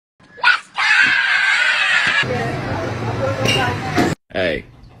Hey,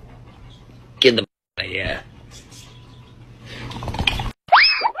 get the out of here.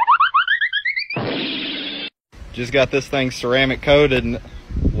 Just got this thing ceramic coated and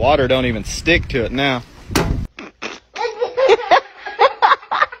water don't even stick to it now.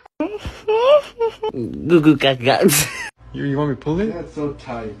 Goo goo gaga. You want me to pull it? That's so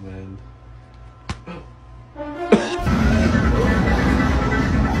tight, man.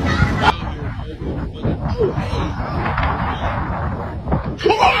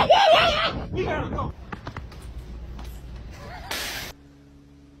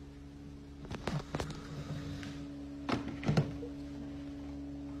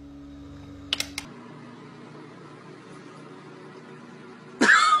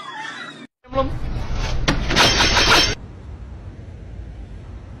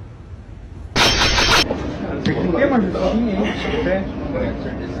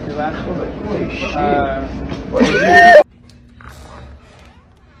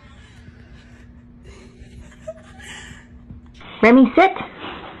 Remy, sit.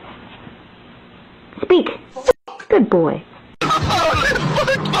 Speak. Good boy. What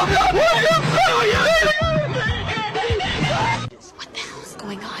the hell's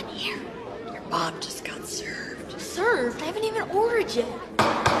going on here? Your mom just got served. Served? I haven't even ordered yet.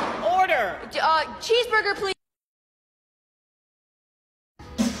 Order! Cheeseburger, please.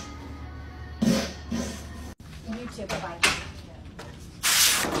 You too, bye-bye.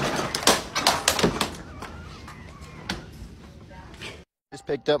 Just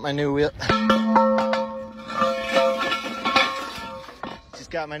picked up my new wheel.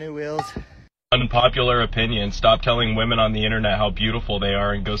 Just got my new wheels. Unpopular opinion. Stop telling women on the internet how beautiful they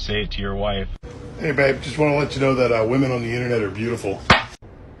are and go say it to your wife. Hey babe, just want to let you know that women on the internet are beautiful.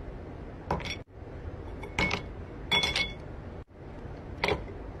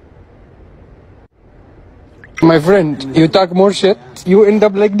 My friend, you talk more shit, you end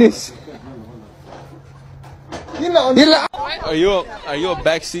up like this. Are you a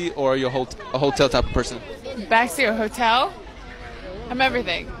backseat or are you a hotel type of person? Backseat or hotel? I'm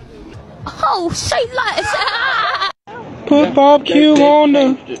everything. Oh, say less. Put barbecue on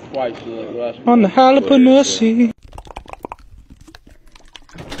the jalapeno.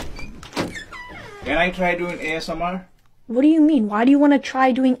 Can I try doing ASMR? What do you mean? Why do you want to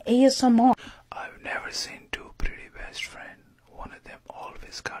try doing ASMR? I've never seen two pretty best friends. One of them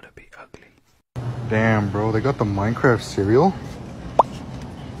always gotta be ugly. Damn, bro, they got the Minecraft cereal?